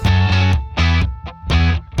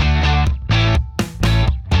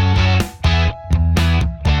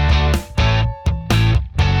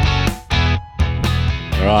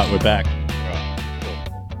right, we're back.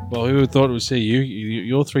 Well, who would thought it would see you?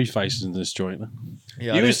 You're three faces in this joint.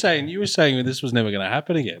 Yeah, You were saying this was never going to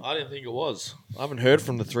happen again. I didn't think it was. I haven't heard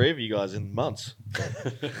from the three of you guys in months.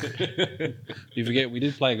 You forget we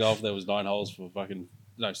did play golf. There was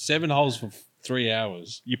 7 holes for 3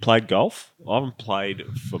 hours. You played golf? I haven't played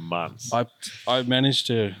for months. I managed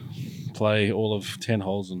to play all of 10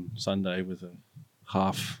 holes on Sunday with a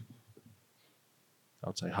half.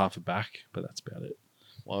 I'd say half a back, but that's about it.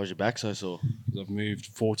 Why was your back so sore? 'Cause I've moved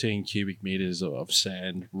 14 cubic meters of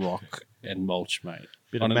sand, rock, and mulch, mate.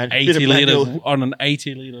 Bit On of an man- bit of 80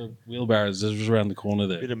 litre wheelbarrow that was around the corner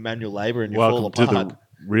there. Bit of manual labour and you fall Welcome to apart. the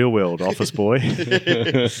real world, office boy.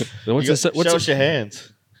 Show us your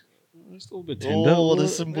hands. It's a little bit tender. Oh,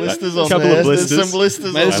 there's some blisters on Couple of there. blisters. There's some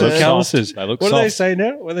blisters Mate, on there's some there. calluses. They look What do they soft. say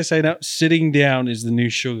now? What do they say now? Sitting down is the new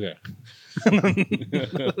sugar.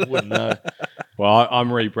 Wouldn't know. Well, I'm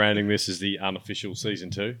rebranding this as the unofficial season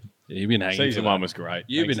 2. Yeah, you've been hanging Season for 1 that. was great.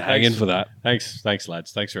 You've Thanks- been hanging for that. Thanks,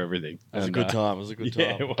 lads. Thanks for everything. It was a And, good time. It was a good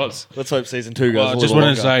Yeah, time. it was. Let's hope season 2 goes Well, a I little just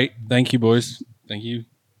wanted to longer. say thank you, boys. Thank you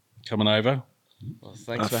coming over. Well,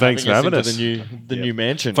 thanks for thanks for having having us us. into the new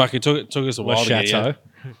mansion. Fuck, it took us a while to get Chateau.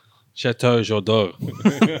 here. Chateau Jordot.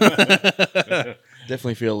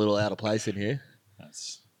 Definitely feel a little out of place in here.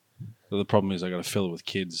 But the problem is I got to fill it with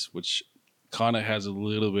kids, which kind of has a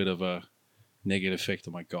little bit of a negative effect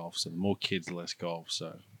on my golf. So the more kids, the less golf.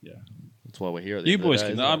 So yeah, That's why we're here. At the you end of the boys day,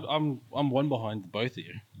 can. isn't it? I'm one behind both of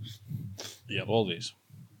you. Yeah, all these.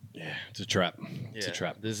 Yeah, it's a trap. It's a Yeah.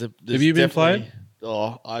 trap. There's Have you been definitely-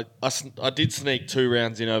 Oh, I did sneak 2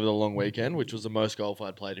 rounds in over the long weekend, which was the most golf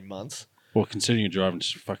I'd played in months. Well, considering you're driving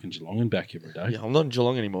to fucking Geelong and back every day, Yeah, I'm not in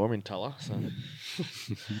Geelong anymore. I'm in Tulla. So.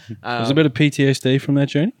 there's a bit of PTSD from that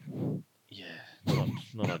journey. Yeah,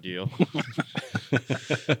 not ideal.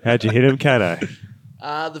 How'd you hit him, Kano?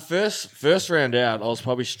 The first round out, I was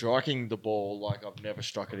probably striking the ball like I've never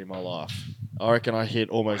struck it in my life. I reckon I hit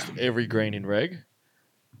almost every green in reg,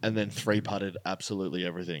 and then 3-putted absolutely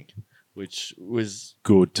everything, which was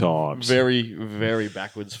Good times. very, very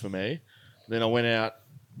backwards for me. Then I went out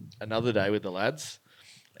another day with the lads,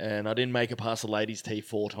 and I didn't make it past the ladies' tee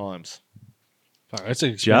 4 times. Fuck, that's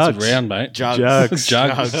an expensive Jugs. round, mate. Jugs.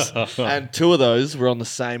 Jugs. And 2 of those were on the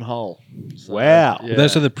same hole. So, Wow. yeah.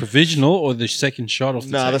 Those are the provisional or the second shot off the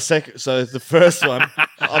No, tee? the second. So the first one,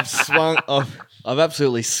 I've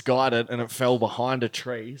absolutely skied it, and it fell behind a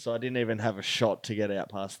tree, so I didn't even have a shot to get out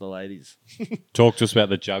past the ladies. Talk to us about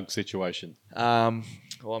the jug situation. Well,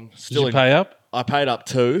 I'm Did still you in. pay up? I paid up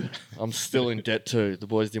 2. I'm still in debt 2. The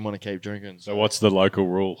boys didn't want to keep drinking. So what's the local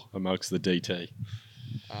rule amongst the DT?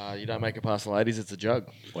 You don't make it past the ladies, it's a jug.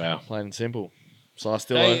 Wow. Plain and simple. So I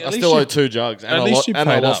still Hey, owe, at I still least owe you- 2 jugs, and at I, least you I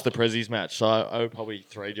paid lost up. the Prezzies match, so I owe probably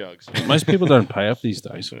 3 jugs. Most people don't pay up these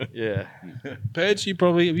days. Yeah. Paige,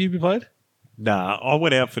 have you been played? Nah, I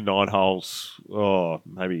went out for 9 holes,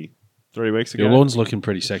 maybe 3 weeks ago. Your lawn's looking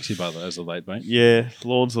pretty sexy by the as of late, mate. Yeah,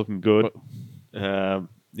 lawn's looking good.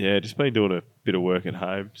 Yeah, just been doing a bit of work at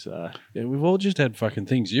home. So Yeah, we've all just had fucking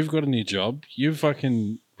things. You've got a new job. You're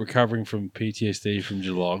fucking recovering from PTSD from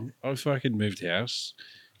Geelong. I've fucking moved house.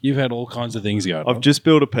 You've had all kinds of things going on. I've just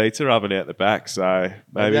built a pizza oven out the back. So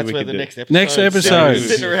maybe that's we where can the do, next episode. Next episode.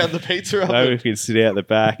 Sitting around the pizza oven. maybe we can sit out the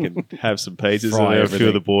back and have some pizzas. Fry And a few everything.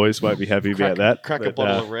 of the boys won't be happy about that. Crack a but,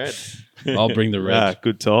 bottle of red. I'll bring the red.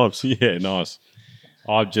 good times. Yeah, nice.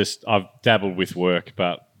 I've dabbled with work,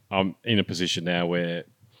 but I'm in a position now where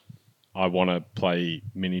I want to play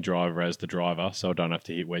mini driver as the driver, so I don't have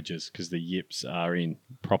to hit wedges because the yips are in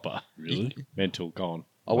proper. Really? Mental gone.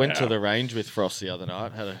 I went to the range with Frost the other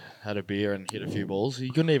night, had a beer and hit a few balls. He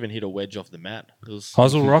couldn't even hit a wedge off the mat. It was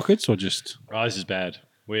Puzzle rockets or just Rise is bad.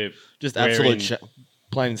 We're just we're absolute in-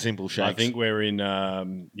 plain and simple shakes. I think we're in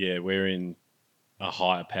we're in a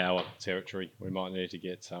higher power territory. We might need to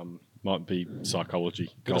get might be psychology,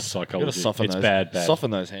 golf Gotta psychology. soften It's those, bad.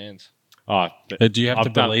 Soften those hands. Oh, but do you have I've to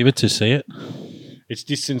done- believe it to see it? It's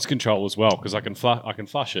distance control as well because I can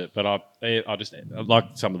flush it, but I just like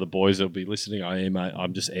some of the boys that'll be listening.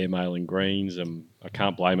 I'm just airmailing greens, and I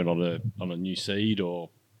can't blame it on a new seed or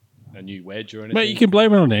a new wedge or anything. Mate, you can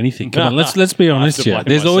blame it on anything. Come on, let's be honest to here. blame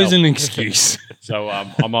There's always myself. an excuse. So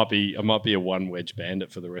I might be a one wedge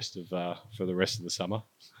bandit for the rest of the summer.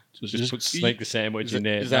 Just sneak the sandwich Is in it-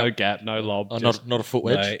 there. is No that- gap, no lob. Oh, just- not a foot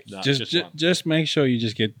wedge. Mate, No, just just one. just make sure you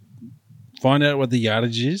just find out what the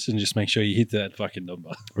yardage is and just make sure you hit that fucking number.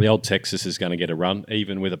 the old Texas is going to get a run,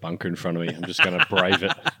 even with a bunker in front of me. I'm just going to brave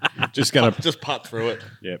it. Just going to Just putt through it.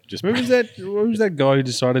 just Who was that guy who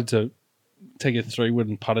decided to take a 3-wood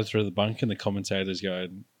and putt it through the bunk and the commentators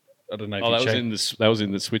going, I don't know if Oh, you that was checked. in that was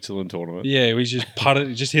in the Switzerland tournament. Yeah, we just putted.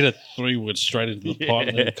 He just hit a 3-wood straight into the pot,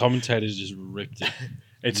 and the commentators just ripped it.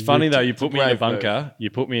 It's funny though. You It's a put me in a brave move. bunker. You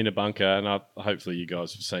put me in a bunker, and hopefully you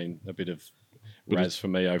guys have seen a bit of Raz for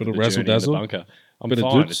me over bit the of journey in the razzle-dazzle? bunker. I'm Bit of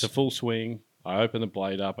fine. doots? It's a full swing. I open the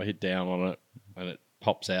blade up. I hit down on it, and it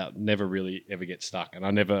pops out. Never really ever gets stuck, and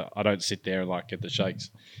I don't sit there and like get the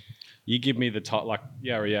shakes. You give me the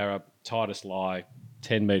Yarra tightest lie,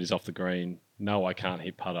 10 meters off the green. No, I can't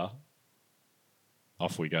hit putter.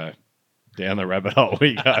 Off we go. Down the rabbit hole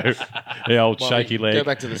we go. The old Well, shaky leg. Go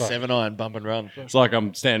back to the 7-iron bump and run. It's like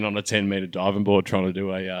I'm standing on a 10-meter diving board trying to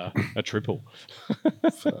do a triple.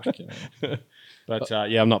 Fucking hell. But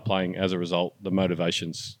yeah, I'm not playing as a result. The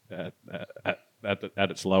motivation's at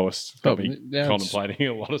its lowest. Got me now it's contemplating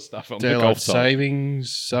a lot of stuff on the Daylight golf side.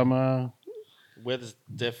 savings, summer. Weather's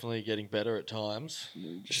definitely getting better at times.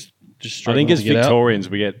 Just I struggling think as to get out. Victorians,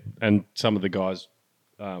 we get, and some of the guys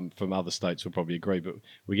from other states will probably agree, but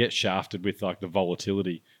we get shafted with like the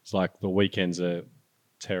volatility. It's like the weekends are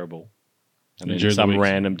terrible. And then During the some weeks.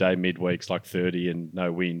 random day midweek's like 30 and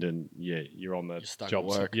no wind, and yeah, you're on the You're stuck job at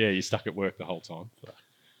work. Yeah, you're stuck at work the whole time.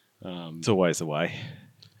 It's always the way.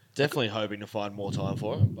 Definitely hoping to find more time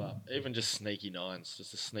for it, but even just sneaky nines,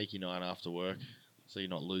 just a sneaky nine after work, so you're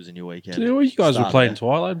not losing your weekend. So, well, you guys were Start playing there.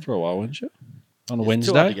 Twilight for a while, weren't you? On a It's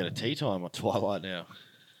too hard to Wednesday. get a tea time on Twilight now.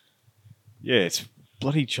 Yeah, it's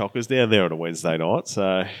bloody chockers down there on a Wednesday night.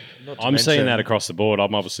 So Not to I'm seeing mention- that across the board.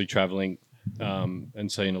 I'm obviously traveling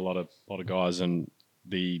and seeing a lot of guys, and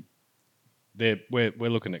we're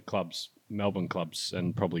looking at clubs, Melbourne clubs,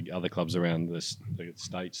 and probably other clubs around the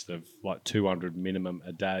states. They've like 200 minimum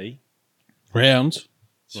a day. Rounds.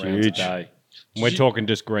 Rounds huge. a day. And we're talking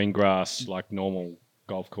just green grass, like normal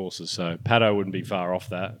golf courses. So Paddo wouldn't be far off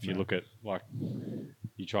that. If you look at like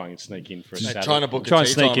you try and sneak in for a Mate, Saturday. trying to book try a and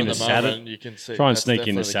tea sneak time in at a the Saturday. moment, you can see Try and that's sneak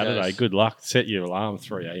in a definitely the Saturday. case. Good luck. Set your alarm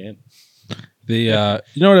 3 a.m. The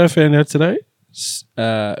you know what I found out today?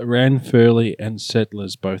 Rand, Furley, and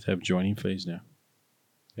Settlers both have joining fees now.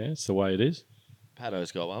 Yeah, it's the way it is.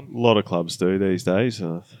 Paddo's got one. a lot of clubs do these days.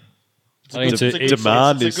 I think It's a good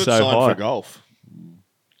demand sign- is it's a good so sign high. for golf.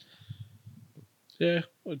 Yeah,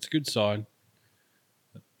 well, it's a good sign.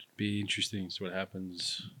 It'd be interesting to see what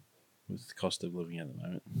happens with the cost of living at the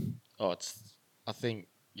moment. Oh, I think,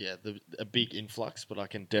 a big influx, but I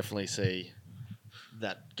can definitely see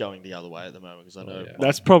that going the other way at the moment because I know yeah.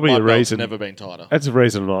 That's probably my the belt's reason. never been tighter. That's the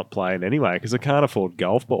reason I'm not playing anyway because I can't afford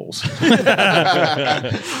golf balls. Need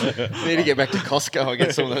to get back to Costco and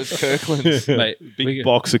get some of those Kirklands. Mate, Big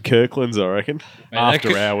box of Kirklands, I reckon.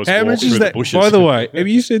 After hours How walk much through is the that? bushes. By the way, have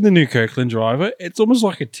you seen the new Kirkland driver? It's almost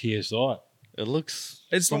like a TSI. It looks,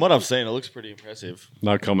 It's from like- what I've seen, it looks pretty impressive.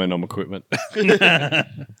 No comment on equipment. By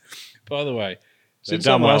the way, They've since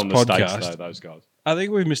our done well last in the States, podcast, though, those guys. I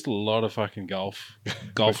think we've missed a lot of fucking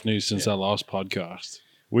golf news since our last podcast.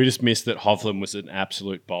 We just missed that Hovland was an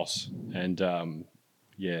absolute boss. And,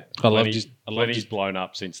 yeah. I loved Lenny's- his- Lenny's blown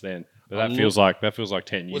up since then. But I that feels like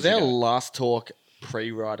 10 years Was our ago. last talk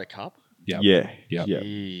pre-Ryder Cup? Yep. Yeah. Yep. Yeah.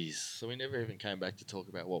 Jeez. So we never even came back to talk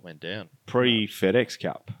about what went down. Pre FedEx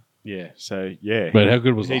Cup. Yeah. So, yeah. But how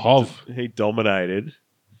good was the Hov? He dominated.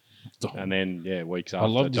 And then, yeah, weeks I after,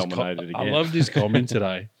 loved his dominated again. I loved his comment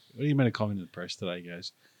today. What do you mean a comment in the press today? He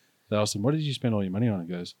goes, they asked him, what did you spend all your money on? He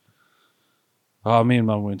goes, oh, me and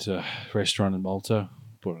Mum went to a restaurant in Malta,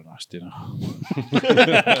 bought a nice dinner.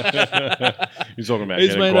 He's talking about He's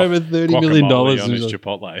getting made guac- over $30 million guacamole on He's his like,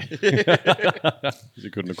 Chipotle. He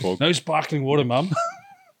couldn't have called. no sparkling water, Mum.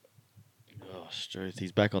 Oh, Struth.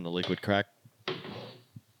 He's back on the liquid crack.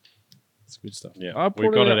 It's good stuff. Yeah, I we've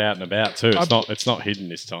brought got it it out and about too. I- It's not hidden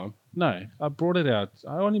this time. No, I brought it out.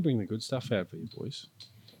 I only bring the good stuff out for you boys.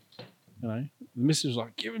 You know, the missus was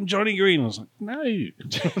like, give him Johnny Green. I was like, no.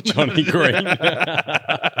 Johnny Green.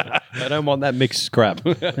 They don't want that mixed scrap.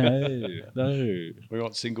 No. We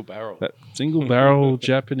want single barrel. Single barrel,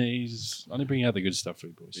 Japanese. Only bring out the good stuff for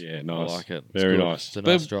you boys. Yeah, I nice. like it. It's Very good. nice. It's a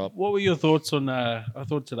nice But drop. what were your thoughts on, I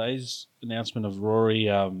thought today's announcement of Rory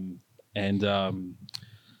and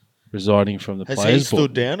resigning from the Has he Players stood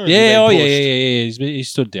Board? down? Or has he Yeah, been oh, yeah, pushed? yeah. He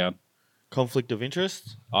stood down. Conflict of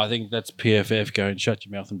interest? I think that's PFF going, shut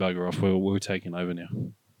your mouth and bugger off. We're taking over now.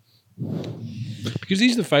 Because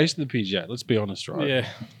he's the face of the PGA. Let's be honest, right? Yeah.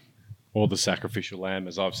 Or the sacrificial lamb,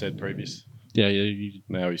 as I've said previous. Yeah, you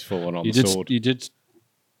Now he's fallen on You the did. sword. You did.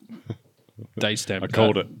 Date stamp. I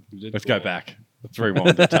called that. it. You did. Let's go back. Let's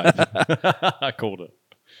rewind the tape. I called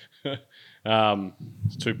it.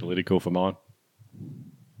 It's too political for mine.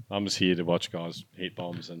 I'm just here to watch guys hit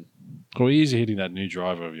bombs and Well, he's hitting that new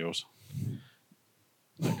driver of yours.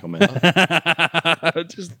 no comment.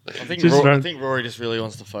 Just, I think Just run- I think Rory just really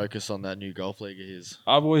wants to focus on that new golf league of his.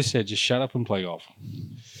 I've always said, just shut up and play golf.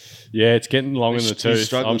 Yeah, it's getting long in He's- the he's tooth.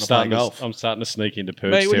 struggling to play golf. I'm starting to sneak into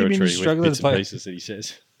Perk's Mate, what do you mean territory he's with struggling bits to play? and pieces that he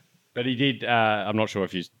says. But he did. I'm not sure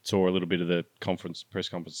if you saw a little bit of the press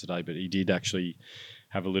conference today, but he did actually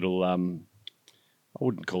have a little. I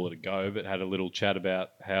wouldn't call it a go, but had a little chat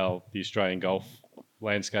about how the Australian golf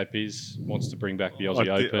landscape is. Wants to bring back the Aussie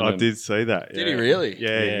Open. I and- did see that. Did he really?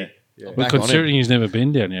 Yeah. I'm But back on him. considering he's never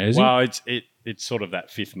been down here, is he? Well, it's sort of that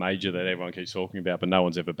fifth major that everyone keeps talking about, but no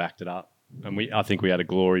one's ever backed it up. And I think we had a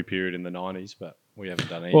glory period in the 90s, but we haven't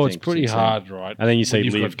done anything. Well, it's pretty since then. hard, right? And then you see When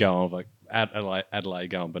you've Liv got- going like Adelaide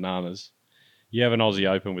going bananas. You have an Aussie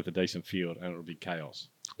Open with a decent field, and it'll be chaos.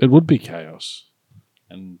 It would be chaos.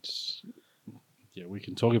 And yeah, we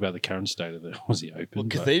can talk about the current state of the Aussie Open. Well,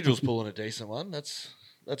 but- Cathedral's pulling a decent one. That's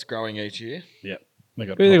growing each year. They got, a Well,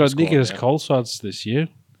 they proper got squad Nicholas now. Colsaerts this year,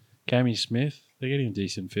 Cammy Smith. They're getting a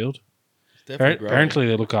decent field. Definitely growing. Apparently,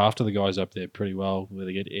 they look after the guys up there pretty well. Where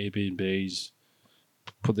they get Airbnbs,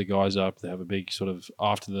 put the guys up. They have a big sort of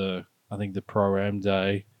after the the Pro-Am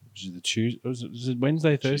day, which is the Tuesday. Was it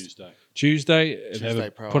Wednesday, Thursday? Tuesday, and have Tuesday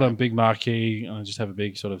a, Pro-Am. put on big marquee and just have a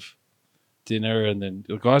big sort of dinner. And then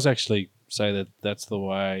the guys actually say that that's the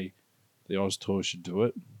way the Oz Tour should do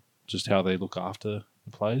it, just how they look after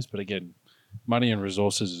the players. But again, money and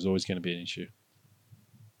resources is always going to be an issue.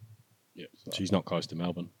 Yeah, so She's not close to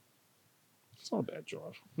Melbourne. it's not a bad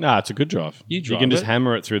drive. No, it's a good drive. You You drive can just it.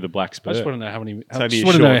 hammer it through the black I spur. just want to know how many. It's I only just a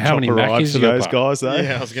want to know short how many chopper ride Mackies for you got those by. guys, though.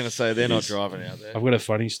 Yeah, I was going to say they're not driving out there. I've got a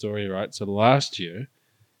funny story, right? So last year,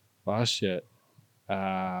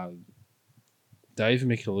 Dave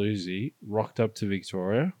Micheluzzi rocked up to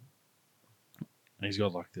Victoria, and he's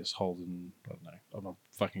got like this Holden. I don't know. I'm not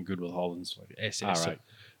fucking good with Holdens, like SS, All right.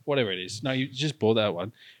 whatever it is. No, you just bought that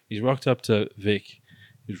one. He's rocked up to Vic.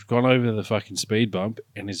 He's gone over the fucking speed bump,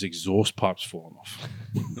 and his exhaust pipe's fallen off.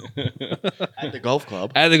 At the golf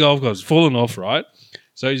club. At the golf course, it's fallen off, right?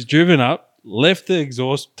 So he's driven up, left the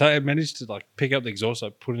exhaust, managed to like pick up the exhaust,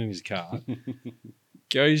 like put it in his car.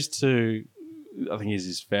 Goes to, I think he's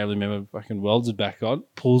his family member, fucking welds it back on,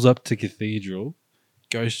 pulls up to Cathedral,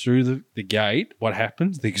 goes through the gate. What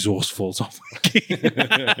happens? The exhaust falls off.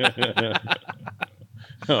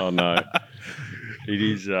 Oh no, it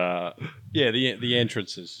is. The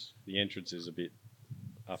entrance is a bit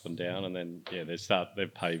up and down, and then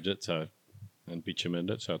they've paved it and bitumened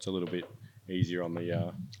it, so it's a little bit easier on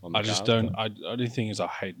the. On the I just cars, don't. I only thing is I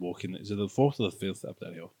hate walking. Is it the fourth or the fifth up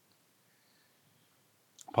that hill?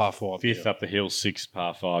 Par four. but Fifth up the hill, sixth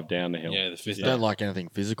par 5 down the hill. Yeah, the fifth. You don't like anything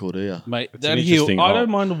physical, do you? Mate, It's that an hill, interesting I hole. don't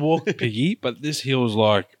mind the walk, Piggy, but this hill is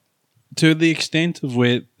like to the extent of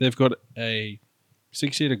where they've got a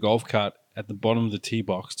 6-seater golf cart at the bottom of the tee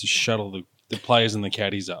box to shuttle the players and the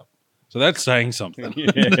caddies up. So that's saying something.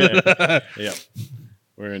 Yeah.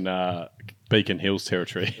 We're in Beacon Hills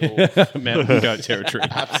territory, Mountain Goat territory.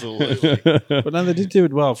 Absolutely. But no, they did do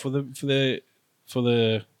it well for the.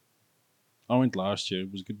 I went last year.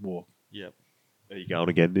 It was a good walk. Yep. Are you going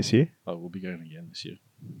again this year? Oh, we'll be going again this year.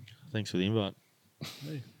 Thanks for the invite.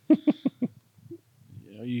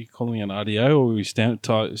 Are you calling me an RDO or are we stamped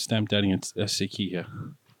dating a sickie here?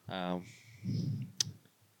 Can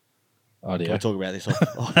RDO. I talk about this off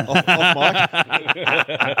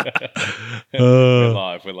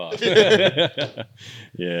mic? We're live.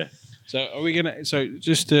 Yeah. So are we gonna? So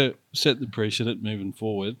just to set the precedent moving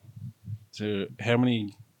forward, so how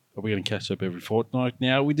many are we gonna catch up every fortnight?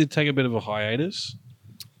 Now we did take a bit of a hiatus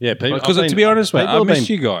Yeah, people. because to be honest, mate, I've missed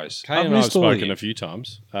you guys. Kane I've and I have missed all of spoken you. a few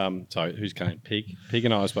times. Sorry, who's Kane? Pig. Pig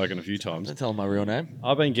and I have spoken a few times. Don't tell him my real name.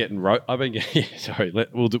 I've been getting. Yeah, sorry,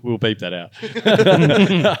 we'll beep that out.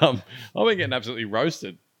 I've been getting absolutely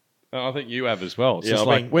roasted. And I think you have as well. It's Yeah, just I've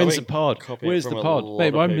like, been- when's I've the been pod? copying Where's the from a pod? lot Mate,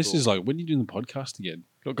 of my people. missus is like, when are you doing the podcast again?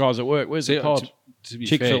 Got guys at work. Where's See, the pod? To be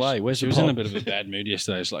Chick-fil-A, fair, where's she the was in a pod? bit of a bad mood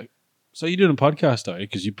yesterday. It's like, so you're doing a podcast, though?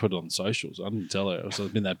 Because you put it on socials. I didn't tell her.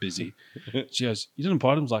 I've been that busy. She goes, you doing a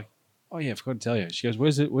pod? I was like, oh, yeah, I forgot to tell you. She goes,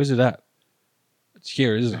 where's it at? It's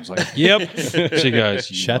here, isn't it? I was like, yep. She goes,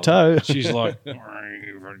 "You Chateau." know." She's like,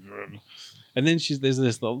 and then there's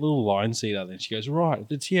this little line seat out there. She goes, right,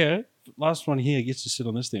 if it's here, last one here gets to sit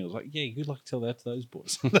on this thing. I was like, yeah, good luck tell that to those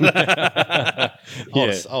boys. I would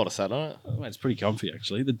have sat on it. Well, it's pretty comfy,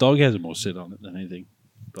 actually. The dog has more sit on it than anything.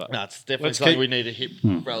 But No, it's definitely Let's something keep- we need to hit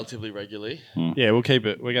relatively regularly. Yeah, we'll keep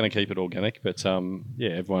it. We're going to keep it organic, but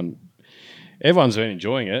everyone's been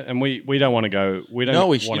enjoying it, and we don't want to go. We don't No, want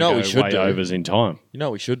we- to you know go what we should way do? overs in time. You know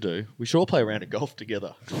what we should do? We should all play a round of golf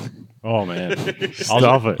together. Oh man,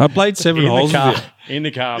 Stop it. I played 7 in holes the with car. it. In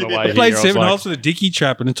the car on the way I here, played I was 7 like, holes with a dicky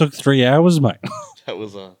trap and it took 3 hours, mate. That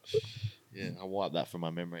was a Yeah, I wiped that from my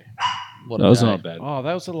memory. That was not bad. Oh,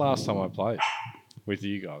 that was the last time I played with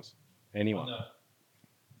you guys. Anyone?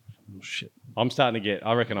 Oh, shit. I'm starting to get.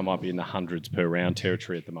 I reckon I might be in the hundreds per round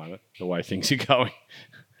territory at the moment. The way things are going.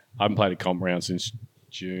 I haven't played a comp round since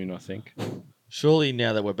June, I think. Surely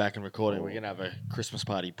now that we're back and recording, we're gonna have a Christmas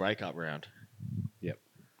party breakup round.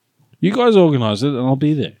 You guys organise it, and I'll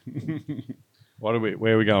be there. Where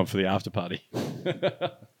are we going for the after party?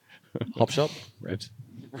 Hop shop. Revs.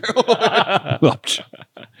 Hop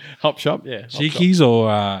Hop shop, yeah. Cheekies or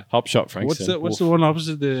Hop shop, Frank. what's the one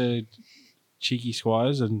opposite the Cheeky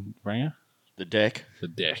Squires and Ranger? The deck. The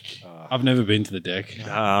deck. I've never been to the deck.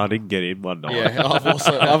 Nah, I didn't get in one night. Yeah, I've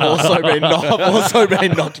also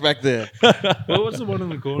been knocked back there. Well, what's the one in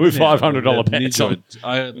the corner? With now? $500 The bets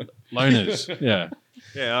Ninja- Loners. Yeah.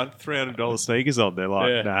 Yeah, I had $300 sneakers on. They're like,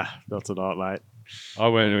 Yeah. nah, not tonight, mate. I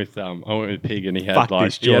went with Pig and he had Fuck like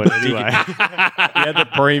this joint anyway.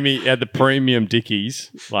 he had the premium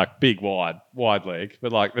Dickies, like big wide leg,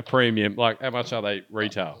 but like the premium, like how much are they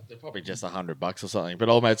retail? They're probably just $100 or something. But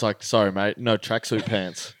old mate's like, sorry, mate, no tracksuit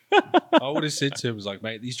pants. I would have said to him, was like,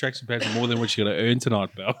 mate, these tracks and pants are more than what you're going to earn tonight,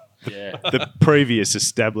 pal. Yeah. The previous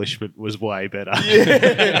establishment was way better.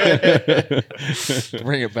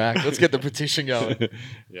 Bring it back. Let's get the petition going.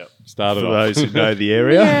 Yep. Started For off. those who know the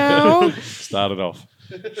area. Started off.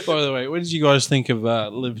 By the way, what did you guys think of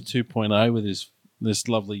Live 2.0 with this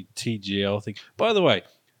lovely TGL thing? By the way,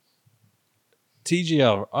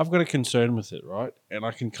 TGL, I've got a concern with it, right? And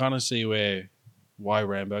I can kind of see why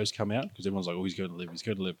Rambo's come out, because everyone's like, oh, he's going to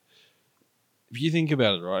live. If you think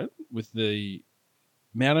about it, right, with the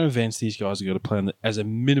amount of events these guys have got to play on as a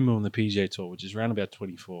minimum on the PGA Tour, which is around about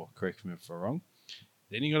 24, correct me if I'm wrong.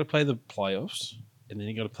 Then you got to play the playoffs, and then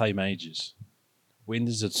you got to play majors. When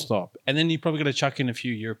does it stop? And then you probably got to chuck in a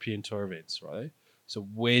few European Tour events, right? So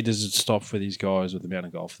where does it stop for these guys with the amount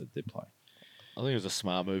of golf that they play? I think it was a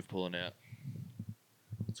smart move pulling out.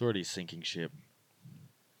 It's already a sinking ship.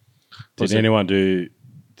 Did anyone do?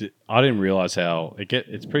 I didn't realize how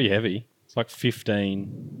it's pretty heavy. It's like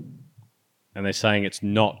 15, and they're saying it's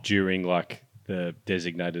not during like the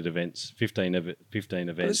designated events. 15 But this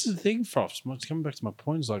events. is the thing, Frost. It's coming back to my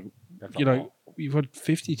point. It's like, That's you a know, lot. you've got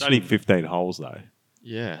 52. It's only 15 holes, though.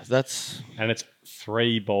 Yeah, that's And it's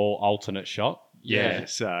 3-ball alternate shot. Yeah.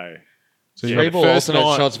 So you three got ball first alternate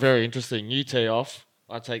night- shot's very interesting. You tee off,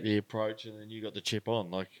 I take the approach, and then you got the chip on.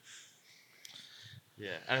 Like, yeah,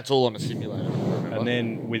 and it's all on a simulator. Remember? And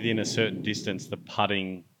then within a certain distance, the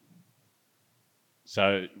putting.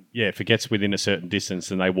 So, yeah, if it gets within a certain distance,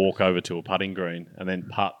 then they walk over to a putting green and then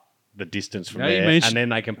putt the distance from Now you there. mentioned-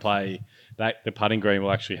 And then they can play. The putting green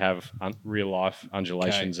will actually have real life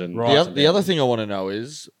undulations Okay, and right. The other thing I want to know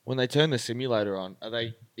is when they turn the simulator on, are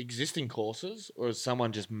they existing courses or has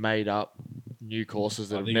someone just made up new courses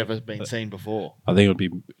that I have think never been seen before? I think it would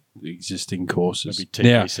be existing courses.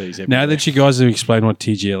 There'll be TPCs Now everywhere. that you guys have explained what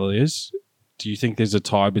TGL is, do you think there's a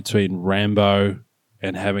tie between Rambo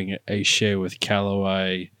and having a share with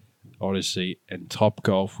Callaway, Odyssey, and Top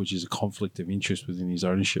Golf, which is a conflict of interest within his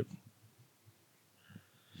ownership?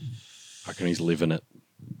 I reckon he's living it.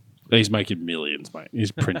 He's making millions, mate.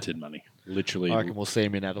 He's printed money. Literally. I reckon we'll see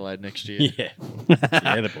him in Adelaide next year. Yeah.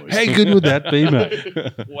 Yeah, the boys. How good would that be,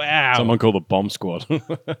 mate? Wow. Someone called the bomb squad.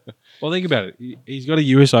 Well, think about it. He's got a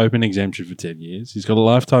US Open exemption for 10 years. He's got a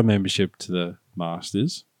lifetime membership to the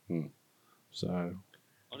Masters. Hmm. So,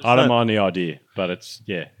 I don't mind the idea, but it's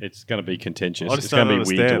going to be contentious. I It's just going don't to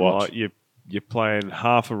be weird to understand. watch. Like, you're playing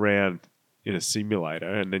half a round in a simulator,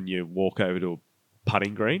 and then you walk over to a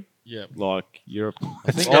putting green. Yeah. Like you're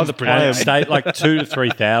think either playing, State like 2,000 to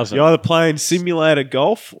 3,000. you're either playing simulator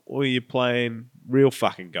golf or you're playing real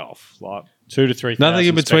fucking golf. Like 2,000 to 3,000. nothing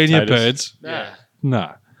in between you, spectators. birds. Yeah.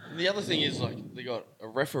 Nah. The other thing is like they got a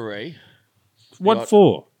referee What got-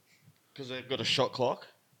 for? because they've got a shot clock.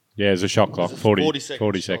 Yeah, there's a shot clock. There's a 40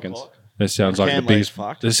 shot seconds. clock. That sounds like the Hanley's biggest.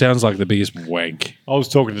 fucked. This sounds like the biggest wank. I was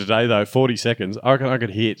talking today though. 40 seconds. I reckon I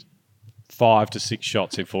could hit 5 to 6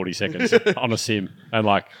 shots in 40 seconds on a sim, and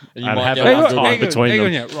like And you and might have get enough one time between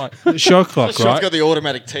them. yeah, right. The shot clock, Shot's right? got the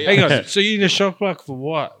automatic tee. Hang on. on. So you need a shot clock for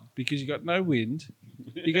what? Because you got no wind.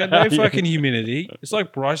 You got no fucking humidity. It's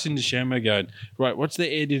like Bryson DeChambeau going, right, what's the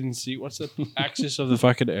air density? What's the axis of the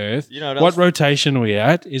fucking earth? You know what What else? rotation are we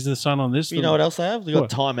at? Is the sun on this? You know what else they have? They got What?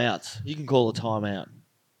 timeouts. You can call a timeout.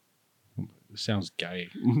 Sounds gay.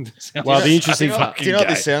 Sounds Well, the interesting Do you know fucking what game.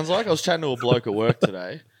 this sounds like? I was chatting to a bloke at work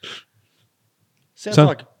today. Sounds So-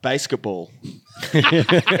 like basketball.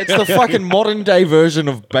 It's the fucking modern day version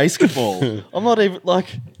of basketball. I'm not even like.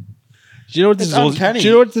 Do you know what this It's is? uncanny. Do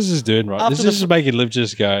you know what this is doing? Right, After this the is just making Liv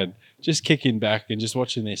just going, just kicking back and just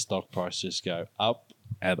watching their stock price just go up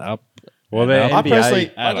and up Well, the I NBA,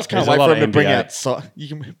 personally, I just can't there's a wait lot for of him to bring NBA. out. You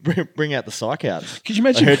can bring out the psych outs. Could you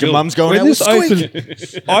imagine? I heard your Phil, mum's going when out with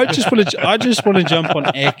this opens- I just want to jump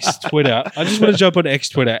on X Twitter. I just want to jump on X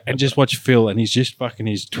Twitter and just watch Phil, and he's just fucking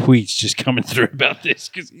his tweets just coming through about this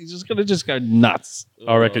because he's just gonna just go nuts.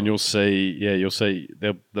 I reckon you'll see. Yeah, you'll see.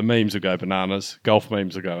 The memes will go bananas. Golf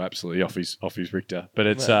memes will go absolutely off his Richter. But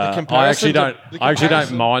it's. The I actually comparison don't. to- I actually don't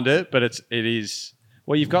comparison- mind it. But it is.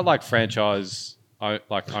 Well, you've got like franchise.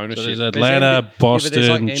 Like ownership. there's Atlanta, but there's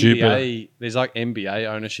Boston, NBA, Jupiter. There's like NBA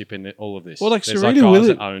ownership in all of this. Well, like there's Serena guys Williams,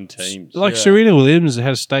 that own teams. like Yeah. Serena Williams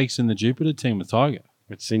has stakes in the Jupiter team with Tiger.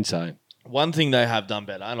 It's insane. One thing they have done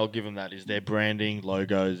better, and I'll give them that, is their branding,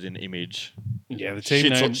 logos, and image. Yeah, the team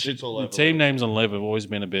Shit's all- names. shit's all The over team it. names on Lev have always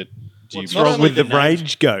been a bit. What's dubious. Not wrong only with the the names-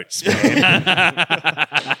 rage goats, man?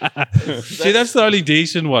 See, that's the only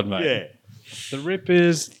decent one, mate. Yeah. The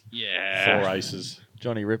Rippers. Yeah. 4 aces.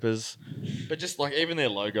 Johnny Rippers. But just like even their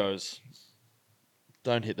logos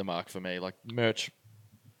don't hit the mark for me. Like merch,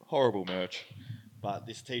 horrible merch. But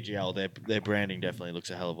this TGL, their branding definitely looks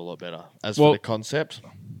a hell of a lot better. As Well- for the concept,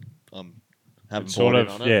 haven't It's bought sort in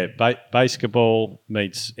of on it. basketball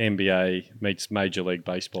meets NBA meets Major League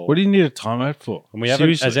Baseball. What do you need a timeout for? And we haven't.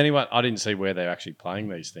 Seriously. Has anyone? I didn't see where they're actually playing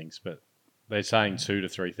these things, but they're saying 2,000 to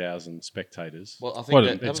 3,000 spectators. Well, I think What,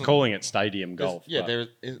 that It's haven't- calling it stadium there's- golf. Yeah, but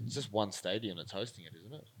it's just one stadium that's hosting it,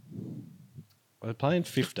 isn't it? they're playing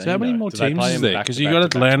 15. So how many though. more Do they teams play is them there? back Because to you back got to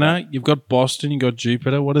back to Atlanta, back? you've got Boston, you've got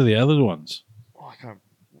Jupiter. What are the other ones? Oh, I can't.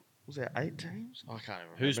 Was there 8 teams? Oh, I can't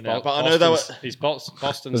remember. Who's now. Bo- But I know they were. Boston's- Is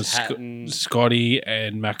Boston's Sc- Hatton? Scotty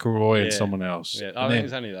and McElroy and Yeah. someone else. Yeah, and I think then,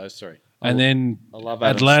 it's only those three. and then I love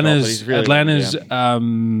Adam Scott, but he's really Atlanta's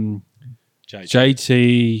letting JT.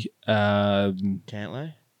 JT.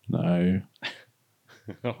 Cantley. No,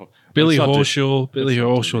 Oh, Billy let's not do- Horshaw, Billy let's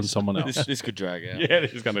not do Horshaw, and this. someone else. This could drag out. Yeah,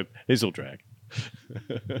 this will drag.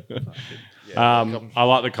 Yeah, I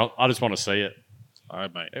like the. I just want to see it. All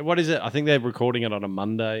right, mate. What is it? I think they're recording it on a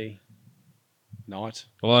Monday night.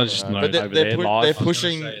 Well, I just know. But over there live. they're I was gonna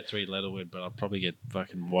pushing. say a three-letter word, but I'll probably get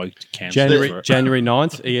fucking woke to cancel for it. January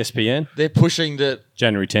 9th, ESPN. They're pushing that.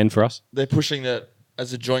 January 10 for us. They're pushing that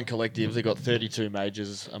as a joint collective. They got 32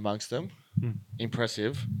 majors amongst them.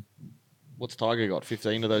 Impressive. What's Tiger got?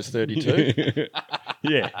 15 of those 32.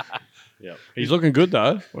 Yeah. Yeah. He's looking good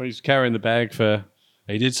though. Well, he's carrying the bag for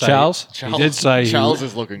He did say Charles. He did say Charles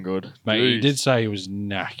is looking good. Mate, he Jeez. did say he was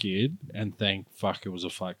knackered, and thank fuck it was a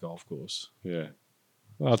flat golf course. Yeah.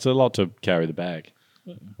 Well, it's a lot to carry the bag.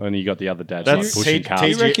 And you got the other dads That's like pushing cars.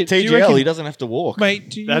 you reckon- do you TGL, reckon- he doesn't have to walk. Mate,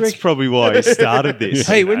 do you That's reckon? probably why he started this.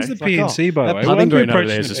 Hey, you when's know? the PNC by the That way? putting When are we green over approaching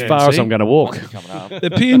there is the as far as PNC? I'm going to walk. Coming up. The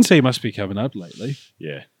PNC must be coming up lately.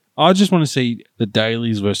 Yeah. I just want to see the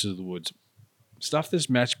dailies versus the woods. Stuff this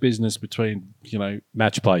match business between,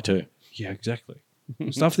 Match play too. yeah, exactly.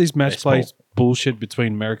 Stuff this match Baseball. play bullshit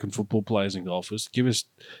between American football players and golfers. Give us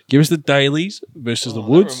the dailies versus the Oh,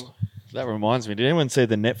 woods. That reminds me. Did anyone see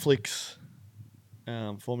the Netflix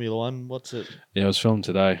Formula One? What's it? Yeah, it was filmed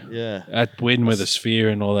today. Yeah. At Wynn with a sphere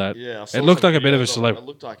and all that. Yeah. I saw It looked some like a bit of a videos it. celeb. It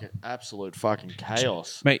looked like an absolute fucking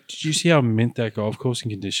chaos. Mate, did you see how mint that golf course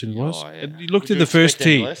and condition was? Oh, yeah. And you looked Would at you the first expect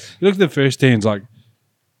any tee. less? You looked at the first tee and it's like,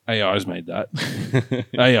 AI's made that.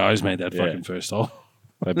 AI's made that Yeah. fucking first hole.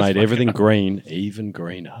 They made everything green even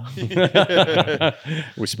greener.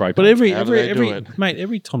 We spray But paint. How do they do it?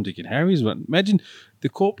 every Tom, Dick, and Harry's one. Imagine the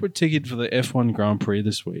corporate ticket for the F1 Grand Prix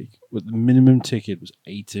this week, with the minimum ticket was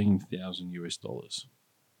 $18,000.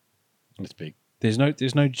 It's big. There's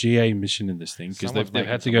no GA mission in this thing because Someone's they've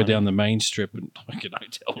had making to some go down money. the main strip and fucking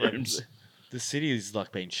hotel rooms. The city is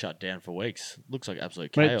like being shut down for weeks. Looks like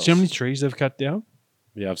absolute Mate, chaos. do you know how many trees they've cut down?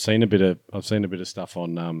 Yeah, I've seen a bit of stuff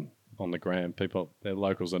on the gram. People, their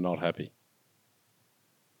locals are not happy.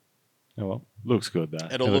 Oh well. Looks good though.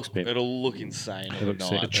 It'll It look looks big. it'll look insane. It every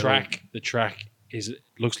looks night. sick. The track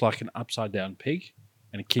looks like an upside down pig,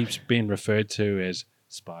 and it keeps being referred to as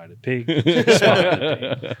Spider Pig.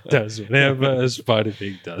 Spider Pig does whatever a Spider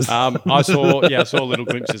Pig does. I saw little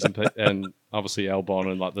glimpses and obviously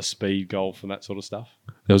Albon and like the speed golf and that sort of stuff.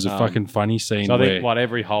 There was a fucking funny scene So I where think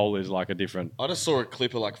every hole is like a different. I just saw a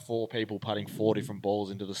clip of like 4 people putting 4 different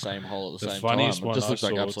balls into the same hole at the the same funniest time. It one just I looks saw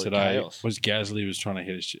like absolute today chaos. was Gasly was trying to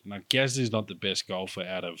hit his shit. Now Gasly's not the best golfer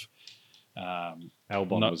out of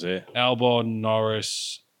Albon was there. Albon,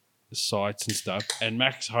 Norris, the sites and stuff. And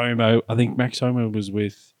Max Homo, I think Max Homo was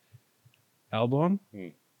with Albon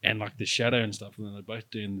and like the shadow and stuff. And then they're both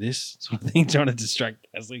doing this sort of thing, trying to distract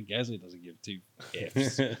Gasly. Gasly doesn't give 2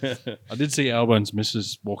 Fs. I did see Albon's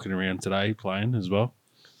missus walking around today playing as well.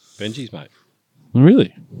 Benji's mate,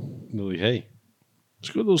 Really? Lily He. It's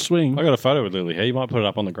a good little swing. I got a photo with Lily He. You might put it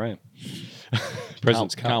up on the gram.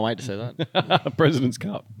 President's Can't wait to see that. Cup. President's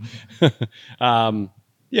Cup.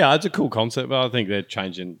 Yeah, it's a cool concept, but I think they're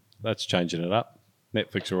changing. That's changing it up.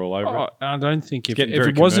 Netflix are all over Oh, it. I don't think if, Getting if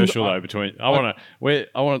very it wasn't, commercial though. Between I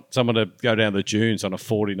want someone to go down the dunes on a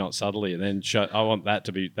 40 knot southerly, and then show. I want that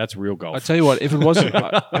to be that's real golf. I tell you what, if it wasn't,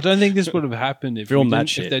 I don't think this would have happened if, Film we that didn't-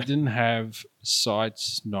 shit. if they didn't have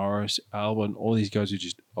Sites, Norris, Albon, all these guys who are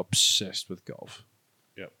just obsessed with golf.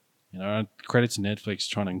 Yep. You know, credit to Netflix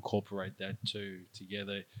trying to incorporate that too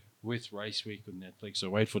together with Race Week with Netflix. So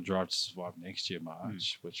wait for Drive to Survive next year,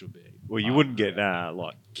 March, which will be. Well, you wouldn't get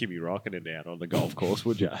like Kimi Räikkönen out on the golf course,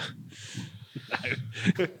 would you?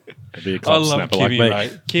 It'd be a I club love snapper Kimi, like me.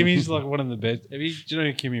 mate. Kimi's like one of the best. Do you know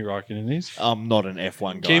who Kimi Räikkönen is? I'm not an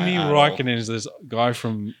F1 guy. Kimi at all. Räikkönen is this guy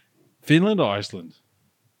from Finland or Iceland,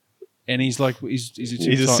 and he's like he's a He's a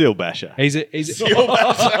two-time- seal basher. He's a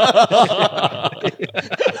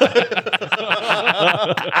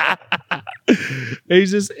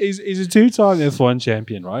he's a two-time F1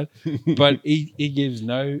 champion, right? But he gives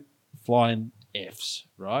no flying Fs,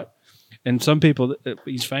 right? And some people,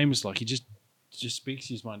 he's famous like he just speaks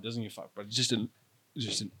his mind, doesn't give a fuck. But just an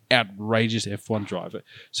outrageous F1 driver.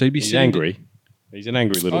 So he'd be He's sitting- angry. He's an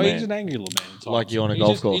angry little Oh, man. he's an angry little man. at Like times. you on a He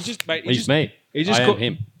golf just- course. He just, mate, he He's just, me. He just I call- am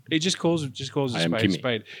him. He just calls a I spade am a Kimi.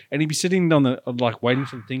 spade, and he'd be sitting on the like waiting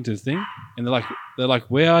from thing to thing, and they're like,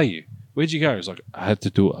 where are you? Where'd you go? He's like, I had to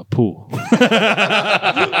do a pool.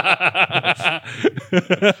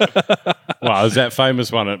 Well, there's that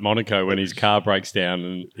famous one at Monaco when his car breaks down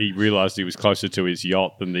and he realised he was closer to his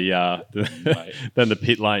yacht than the than the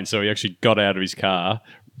pit lane, so he actually got out of his car,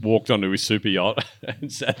 walked onto his super yacht,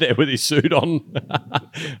 and sat there with his suit on.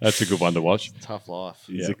 That's a good one to watch. Tough life.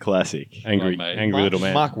 He's a classic. Angry, Oh, mate. angry little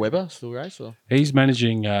man. Mark Webber still race or? He's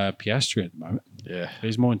managing Piastri at the moment. Yeah,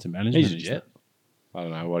 He's more into management. he's a jet. I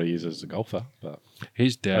don't know what he is as a golfer, but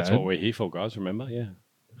His dad. that's what we're here for, guys. Remember? Yeah.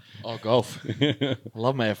 Oh, golf. I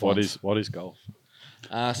love my F1s. What is golf?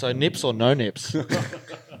 So nips or no nips?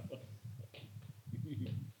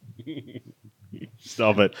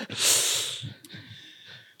 Stop it.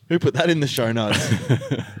 Who put that in the show notes?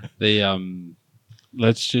 the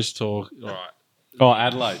let's just talk. All right. Oh,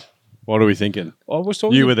 Adelaide. What are we thinking? I was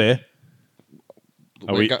talking. You were there.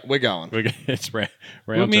 Are we? We're going. It's round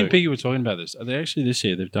Well, me two. and Piggy were talking about this. They actually this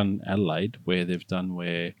year they've done Adelaide, where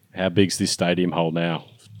How big's this stadium hold now?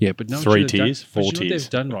 yeah, but no, Three what they've done- tiers? but Four you know what tiers? they've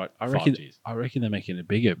done right. I 5 reckon. tiers. I reckon they're making it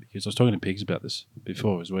bigger because I was talking to Pigs about this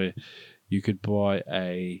before. Is where you could buy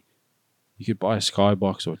a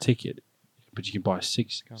skybox or a ticket, but you can buy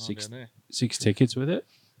six tickets with it.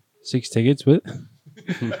 6 tickets with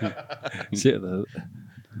it. See, the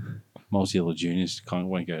multi-yellow juniors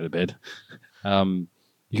won't go to bed.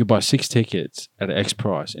 You could buy 6 tickets at an X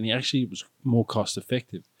price, and it actually was more cost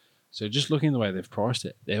effective. So just looking at the way they've priced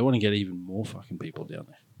it, they want to get even more fucking people down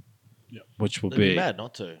there. Yep. Which will They'd be be mad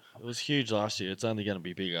not to. It was huge last year. It's only going to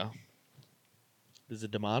be bigger. There's a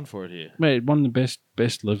demand for it here. mate, one of the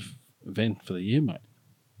best live event for the year, mate.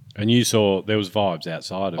 And you saw there was vibes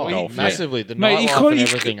outside of golf. Massively. The Mate, nightlife and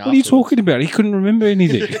everything. what are you talking about? He couldn't remember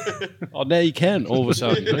anything. Oh, now you can all of a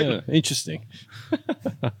sudden. Yeah, interesting.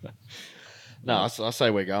 No, I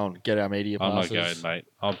say we're going. Get our media I'm not passes. going, mate.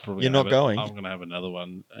 I'll probably You're not going? I'm going to have another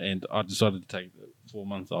one, and I decided to take the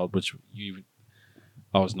 4-month-old, which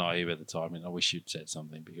I was naive at the time, and I wish you'd said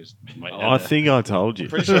something because mate, I think I told you. I'm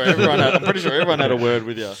pretty sure everyone had a word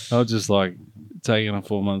with you. I was just like taking a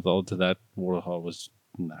 4-month-old to that waterhole was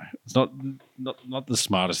it's not the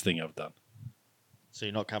smartest thing I've done. So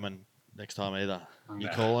you're not coming next time either. You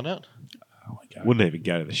No. calling it? Oh my God. Wouldn't even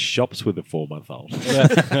go to the shops with a 4-month-old,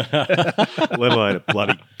 let alone a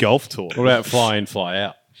bloody golf tour. What about fly in, fly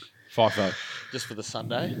out? FIFO. Just for the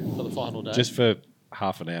Sunday, for the final day. Just for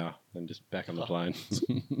half an hour and just back on the plane.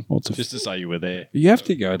 Just to say you were there. You have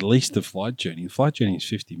to go at least the flight journey. The flight journey is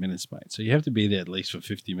 50 minutes, mate. So you have to be there at least for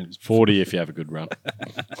 50 minutes. 40 if you have a good run.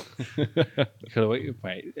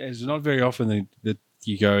 Mate, it's not very often that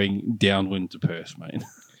you're going downwind to Perth, mate.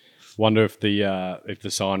 Wonder if the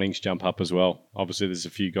signings jump up as well. Obviously, there's a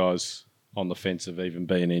few guys on the fence of even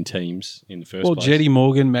being in teams in the first Well, place. Jetty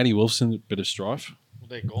Morgan, Matty Wilson, a bit of strife. Well,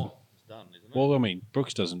 they're gone. It's done, isn't it? Well, I mean,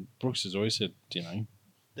 Brooks has always said,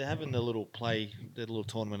 They're having their little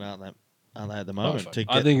tournament, aren't they, at the moment? fun. To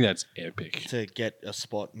I get, think that's epic. to get a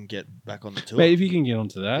spot and get back on the tour. Mate, if you can get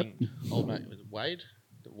onto I that, think old mate was it Wade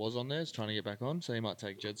that was on there is trying to get back on, so he might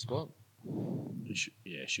take Jed's spot.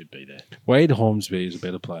 Should be there. Wade Hornsby is a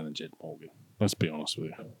better player than Jed Morgan. Let's be honest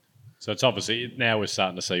with you. So it's obviously now we're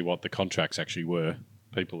starting to see what the contracts actually were.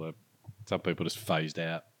 Some people just phased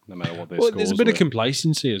out. no matter what their Well, scores there's a bit of were.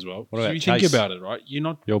 complacency as well. What So about you think Chase? about it, right? You're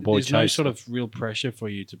not Your boy There's no Chase. sort of real pressure for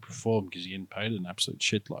you to perform because you're getting paid an absolute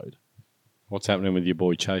shitload. What's happening with your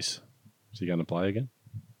boy Chase? Is he going to play again?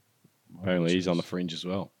 Apparently, he's on the fringe as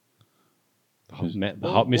well.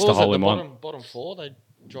 Mr. Hole in One. Bottom four, they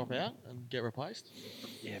drop out and get replaced.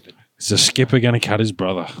 Is the skipper going to cut his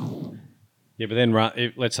brother? Yeah, but then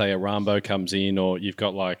let's say a Rambo comes in, or you've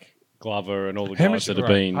got like Glover and all the How guys much- that have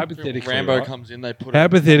right, been. hypothetically, Rambo right? comes in, they put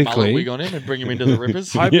Hypothetically- a mullet wig on him and bring him into the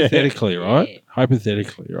Rippers. Hypothetically, right?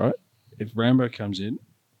 Hypothetically, right? If Rambo comes in,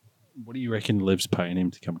 what do you reckon Liv's paying him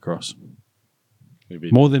to come across? It'd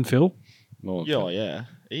be More than Phil? more than Yeah, Phil. yeah,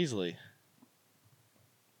 easily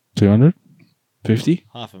 200? 50?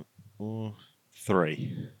 half a. Oh,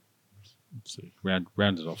 3. Let's see. Round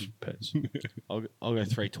it off, pets. I'll go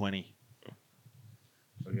 320.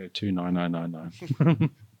 I'll go 29999.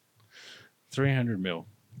 300 mil.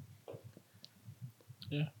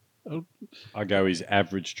 Yeah. I go his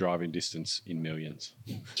average driving distance in millions.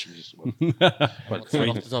 Jesus. What's that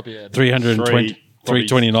off the top of your head? 320.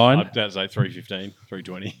 329. I'd say 315,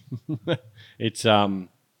 320. It's no,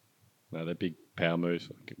 they're big power moves.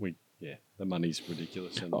 The money's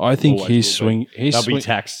ridiculous. And I think always his will swing. His They'll swing. be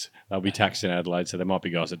taxed. They'll be taxed in Adelaide, so there might be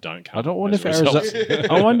guys that don't come. I don't wonder as if a result. Arizona.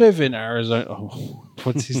 I wonder if in Arizona. Oh,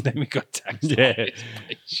 what's his name? He got taxed. Yeah,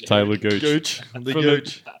 Taylor Gooch. Gooch. The For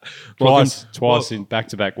the- Gooch. Twice in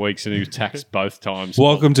back-to-back weeks, and he was taxed both times.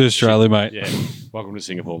 Welcome to Australia, mate. Yeah, welcome to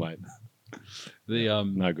Singapore, mate. The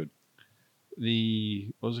No good.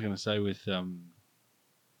 what was I going to say with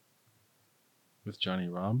Johnny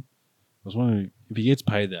Rahm? I was wondering if he gets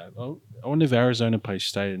paid that. I wonder if Arizona pays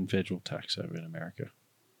state and federal tax over in America.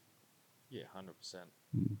 Yeah, 100%.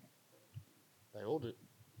 They all do.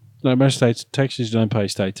 No, most states, Texas, you don't pay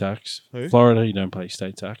state tax. Who? Florida, you don't pay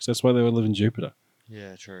state tax. That's why they live in Jupiter.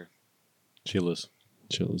 Yeah, true. Chillers.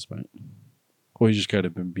 Chillers, mate. Or you just go to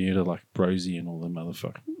Bermuda like Brosy and all them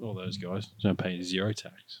all those guys. You don't pay zero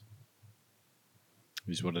tax.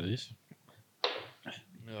 Is what it is.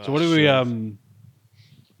 So what do we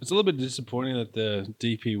It's a little bit disappointing that the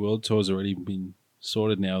DP World Tour's already been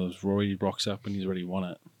sorted now. There's Rory rocks up and he's already won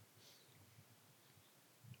it.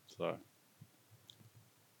 So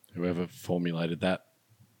Whoever formulated that,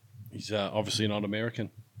 he's obviously not American.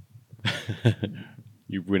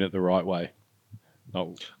 You win it the right way. Not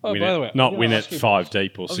Oh, win by it, the way, not I'm win gonna it ask you- 5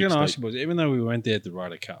 deep or I was 6 going to ask deep. you, boys, even though we went there at the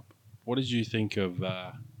Ryder Cup, what did you think of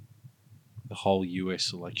the whole US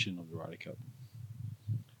selection of the Ryder Cup?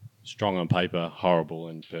 Strong on paper, horrible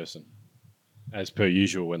in person. As per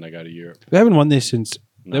usual when they go to Europe. They haven't won this since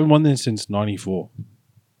No. they haven't won this since '94.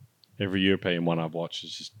 Every European one I've watched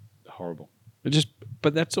is just horrible.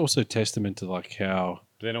 But that's also testament to like how.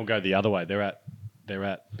 But then I'll go the other way. They're at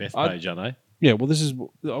Bethpage, aren't they? Yeah, well, this is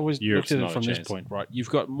I always Europe's looked at not it a from this chance. point, right? You've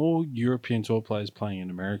got more European tour players playing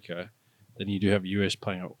in America than you do have US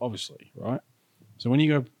playing, obviously, right? So when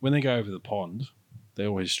they go over the pond, they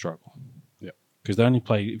always struggle. Yep. Because they only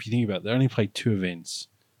play. If you think about it, they only play 2 events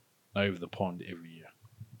over the pond every year,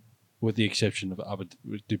 with the exception of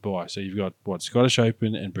Dubai. So you've got Scottish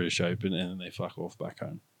Open and British Open, and then they fuck off back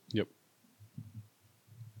home. Yep.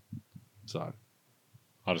 So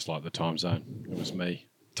I just like the time zone. It was me.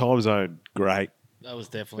 Time zone, great. That was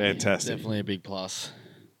definitely Fantastic. Definitely a big plus.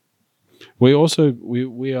 we also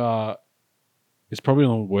we are. It's probably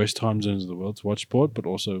one of the worst time zones in the world to watch sport, but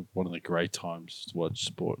also one of the great times to watch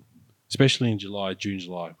sport, especially in June,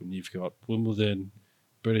 July, when you've got Wimbledon,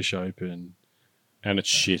 British Open. And it's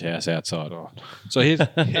shit house outside. Oh. So here's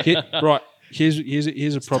a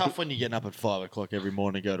It's problem. tough when you're getting up at 5 o'clock every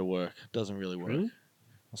morning to go to work. Doesn't really work. Really?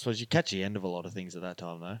 I suppose you catch the end of a lot of things at that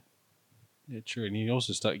time, though. Yeah, true, and you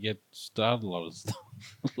also get started a lot of stuff,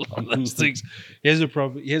 a lot of those things. Here's the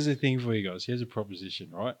thing for you guys. Here's a proposition,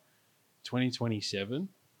 right? 2027,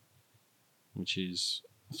 which is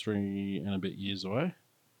 3 and a bit years away.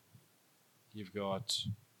 You've got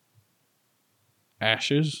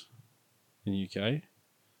Ashes in the UK.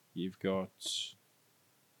 You've got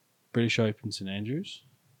British Open St Andrews.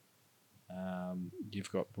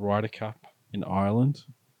 You've got Ryder Cup in Ireland,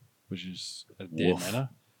 which is at Dare Woof. Manor.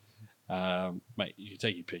 Mate, you can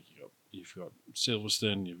take your pick. You've got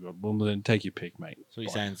Silverstone, you've got Wimbledon. Take your pick, mate. So you're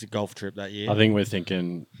saying it's a golf trip that year? I think we're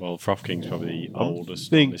thinking, well, Froth King's probably the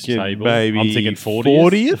oldest on this Thinking table. maybe I'm thinking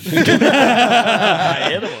 40th. 40th?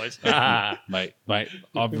 Yeah, the boys. Mate,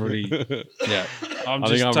 I've already. Yeah, I'm I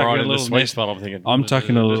just think I'm tucking right a in the little sweet nest. spot. I'm thinking. I'm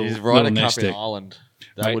tucking a little, He's little Ryder nest Cup in egg. Ireland.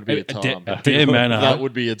 That Mate, would be a Dare time. Manor. That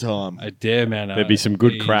would be a time. A Dare Manor. There'd be some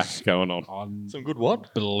good is crack going on. Some good what?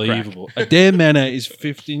 Unbelievable. A Dare Manor is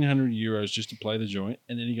 €1,500 just to play the joint,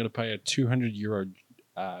 and then you got to pay a €200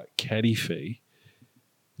 caddy fee.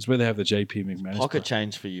 It's where they have the JP McManus. Pocket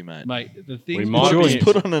change for you, mate. Mate, the thing We with might be- Jordan- Just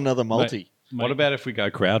put on another multi. mate, What about if we go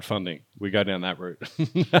crowdfunding? We go down that route.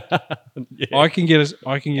 Yeah. I can get us.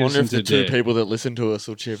 I can I get us wonder if the into two debt. people that listen to us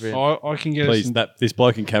will chip in. I can get Please, us. this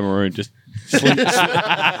bloke in Cameroon, just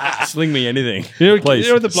sling me anything. You know, Please.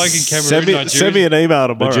 you know the bloke in Cameroon, Send me Nigeria. an email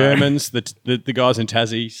The tomorrow. Germans, the guys in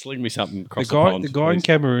Tassie, sling me something across the pond. The guy in please.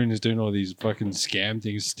 Cameroon is doing all these fucking scam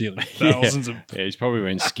things, stealing thousands of. Yeah, he's probably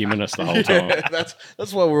been skimming us the whole time. Yeah,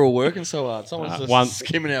 that's why we're all working so hard. Someone's just one-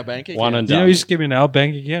 skimming our bank account. one and You know done. who's skimming our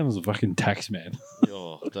bank account? Was a fucking tax man.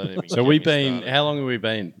 Oh, don't even So get we've me been. started. How long have we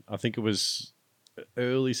been? I think it was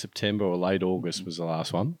early September or late August was the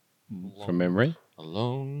last one, from memory. A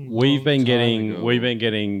long, We've been long getting. time ago. We've been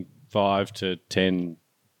getting 5 to 10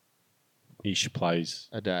 ish plays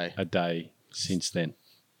a day. a day since then.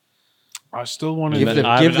 I still want to. Give but the,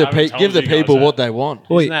 I give haven't- the, I haven't give the told you guys people that. what they want.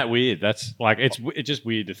 Wait. Isn't that weird? That's like it's just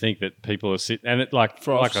weird to think that people are sitting and it like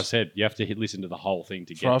I said, you have to listen to the whole thing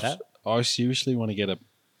to get Prof, that. I seriously want to get a.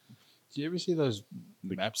 Do you ever see those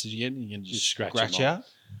maps that you get and you can just Scratch scratch them out?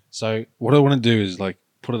 So what I want to do is like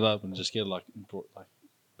put it up and just get like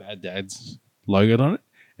Bad Dad's logo on it,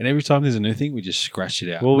 and every time there's a new thing, we just scratch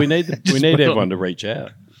it out. Well, we need Just we need put it everyone to reach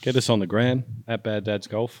out, get us on the gram at Bad Dad's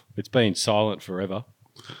Golf. It's been silent forever,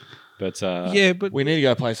 but yeah, but We need to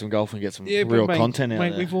go play some golf and get some yeah, but real mate, content out mate,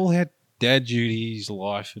 there. we've all had dad duties,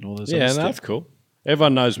 life, and all this. yeah, other no, stuff. that's cool.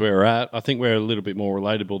 Everyone knows where we're at. I think we're a little bit more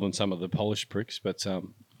relatable than some of the Polish pricks, but I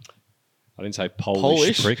didn't say Polish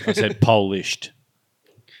Polish? prick. I said Polished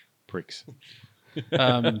pricks.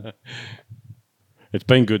 It's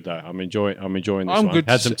been good though. I'm enjoying this I'm one. good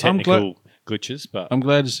Had to some see- I'm technical glitches, but I'm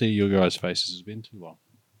glad to see your guys' faces. It's been too long.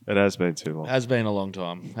 It has been too long. Has been a long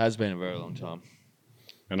time. Has been a very long time.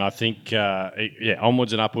 and I think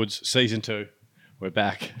onwards and upwards. Season 2, we're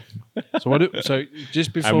back, So so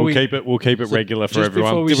just before and we'll we keep it regular for just before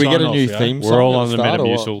everyone. we Did we get sign a new off, yeah? theme song? We're all at on the start or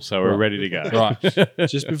what? Metamucil, so we're ready to go. right,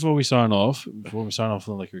 just before we sign off,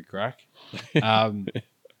 on Liquid Crack,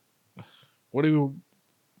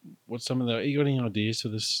 what's some of the? You got any ideas for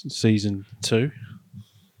this season 2?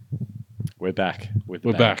 We're back. With the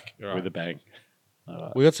We're bang. back. All right. With a bang.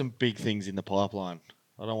 We got some big things in the pipeline.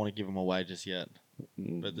 I don't want to give them away just yet,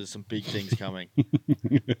 but there's some big things coming.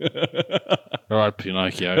 All right,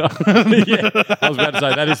 Pinocchio. Yeah, I was about to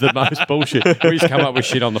say that is the most bullshit. We just come up with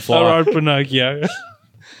shit on the fly. All right, Pinocchio.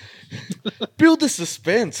 Build the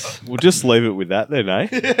suspense. We'll just leave it with that then, eh?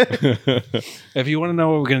 If you want to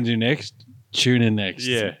know what we're going to do next, tune in next.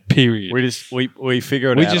 Yeah. Period. We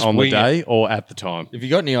figure it We out just on the wing day or at the time. If you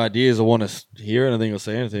got any ideas or want to hear anything or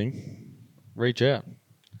see anything, reach out.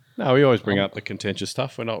 No, we always bring up the contentious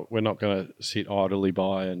stuff. We're not going to sit idly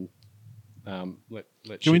by and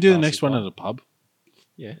let. Can we do the next one at a pub?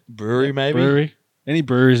 Yeah, Brewery, maybe. Brewery? Any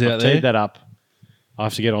breweries out I've there? teed that up. I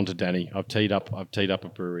have to get on to Danny. I've teed up a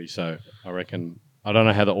brewery, so I reckon I don't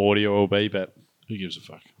know how the audio will be, but Who gives a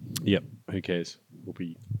fuck? yep, who cares?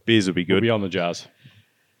 Beers will be We'll good. be on the jars.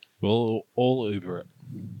 We'll all Uber it.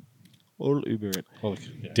 Or Uber it. Well,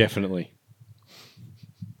 yeah. Definitely,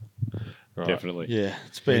 Right. definitely. Yeah,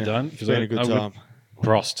 it's We been, done? it's 'Cause been I- a good I would- time.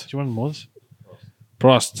 Prost. Do you want more?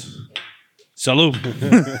 Prost. Salud.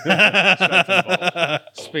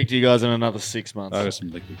 Speak to you guys in another 6 months. I got some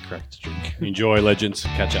liquid crack to drink. Enjoy, legends.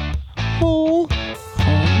 Catch up. Oh.